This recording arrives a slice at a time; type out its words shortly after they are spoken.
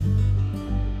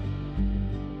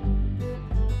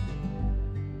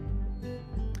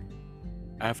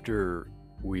After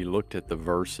we looked at the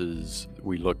verses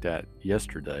we looked at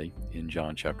yesterday in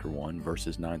John chapter 1,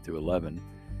 verses 9 through 11,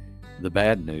 the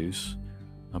bad news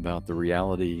about the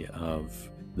reality of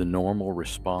the normal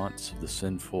response of the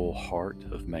sinful heart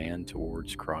of man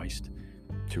towards Christ,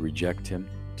 to reject Him,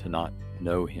 to not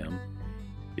know Him,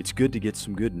 it's good to get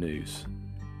some good news.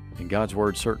 And God's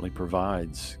Word certainly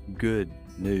provides good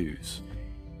news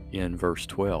in verse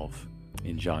 12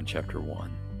 in John chapter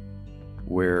 1,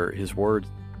 where His Word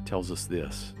tells us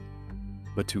this: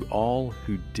 "But to all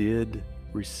who did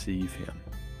receive Him,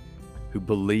 who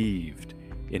believed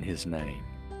in His name,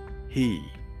 He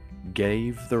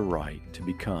gave the right to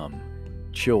become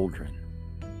children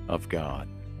of God."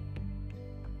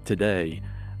 Today,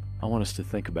 I want us to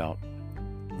think about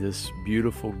this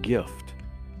beautiful gift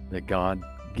that God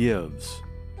gives.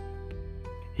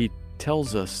 He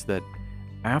tells us that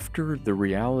after the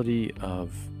reality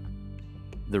of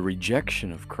the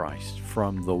rejection of Christ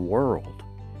from the world,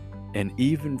 and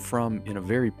even from, in a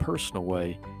very personal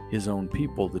way, His own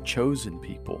people, the chosen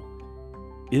people,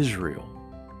 Israel,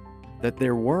 that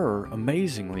there were,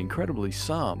 amazingly, incredibly,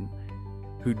 some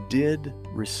who did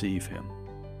receive Him.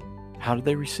 How did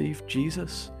they receive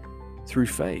Jesus? Through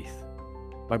faith,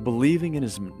 by believing in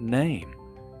His name,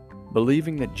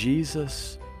 believing that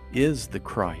Jesus is the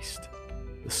Christ,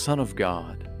 the Son of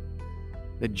God,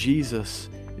 that Jesus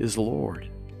is Lord.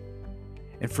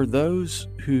 And for those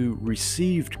who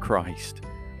received Christ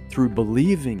through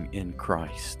believing in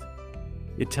Christ,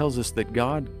 it tells us that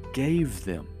God gave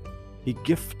them, He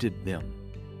gifted them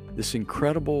this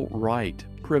incredible right,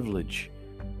 privilege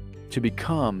to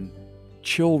become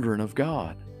children of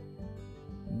God.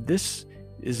 This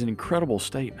is an incredible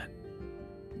statement.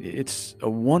 It's a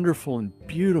wonderful and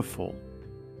beautiful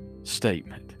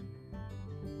statement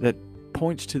that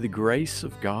points to the grace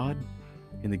of God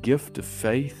and the gift of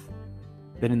faith,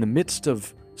 that in the midst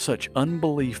of such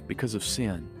unbelief because of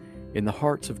sin, in the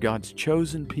hearts of God's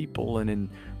chosen people and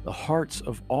in the hearts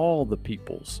of all the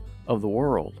peoples of the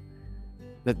world,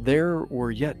 that there were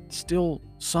yet still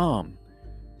some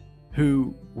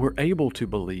who were able to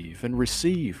believe and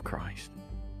receive Christ,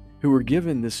 who were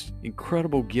given this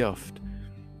incredible gift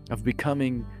of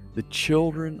becoming the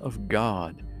children of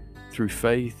God through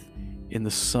faith in the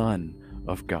Son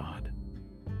of God.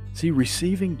 See,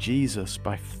 receiving Jesus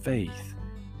by faith,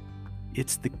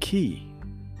 it's the key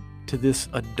to this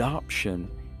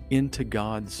adoption into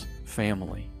God's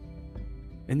family.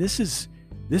 And this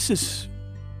is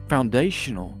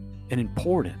foundational and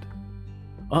important.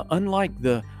 Unlike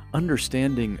the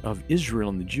understanding of Israel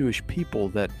and the Jewish people,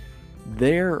 that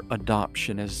their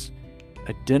adoption as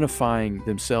identifying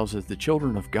themselves as the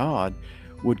children of God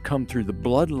would come through the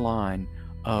bloodline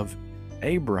of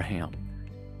Abraham,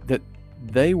 that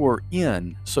they were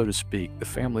in, so to speak, the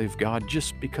family of God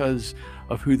just because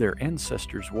of who their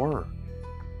ancestors were.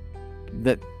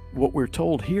 That what we're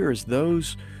told here is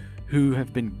those who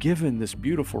have been given this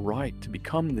beautiful right to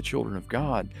become the children of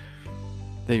God,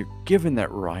 they're given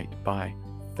that right by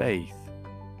faith,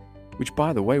 which,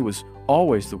 by the way, was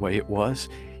always the way it was.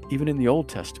 Even in the Old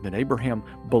Testament, Abraham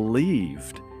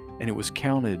believed, and it was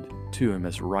counted to him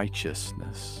as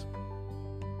righteousness.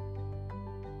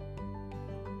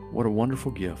 What a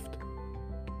wonderful gift.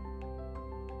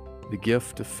 The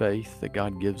gift of faith that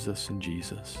God gives us in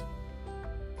Jesus,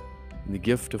 and the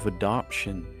gift of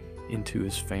adoption into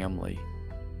His family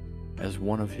as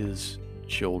one of His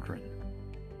children,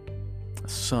 a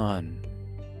son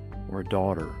or a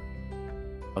daughter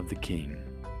of the King.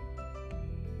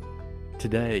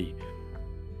 Today,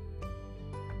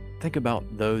 think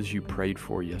about those you prayed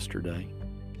for yesterday,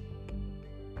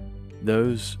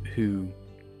 those who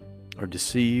are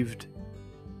deceived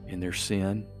in their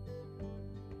sin,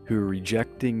 who are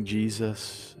rejecting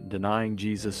Jesus, denying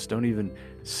Jesus, don't even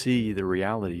see the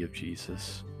reality of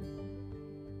Jesus.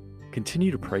 Continue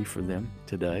to pray for them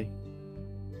today,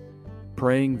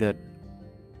 praying that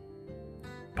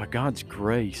by God's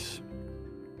grace,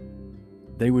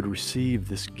 they would receive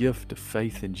this gift of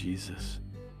faith in Jesus,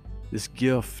 this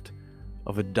gift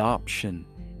of adoption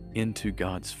into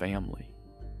God's family.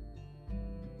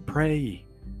 Pray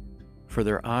for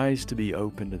their eyes to be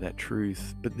open to that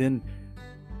truth, but then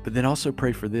also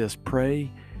pray for this.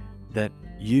 Pray that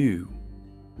you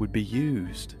would be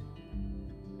used,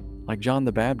 like John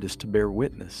the Baptist, to bear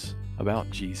witness about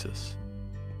Jesus,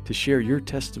 to share your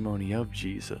testimony of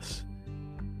Jesus,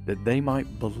 that they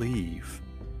might believe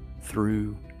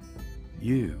through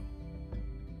you.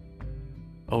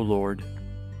 Oh Lord,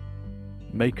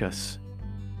 make us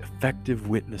effective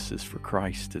witnesses for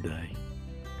Christ today.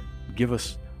 Give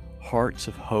us hearts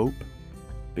of hope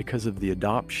because of the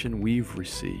adoption we've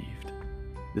received.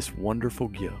 this wonderful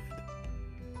gift,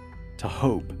 to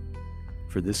hope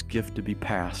for this gift to be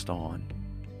passed on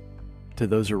to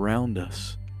those around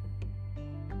us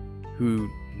who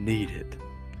need it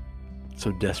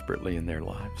so desperately in their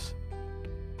lives.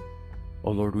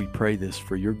 Oh Lord, we pray this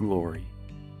for your glory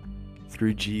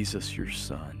through Jesus, your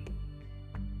Son.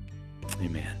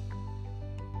 Amen.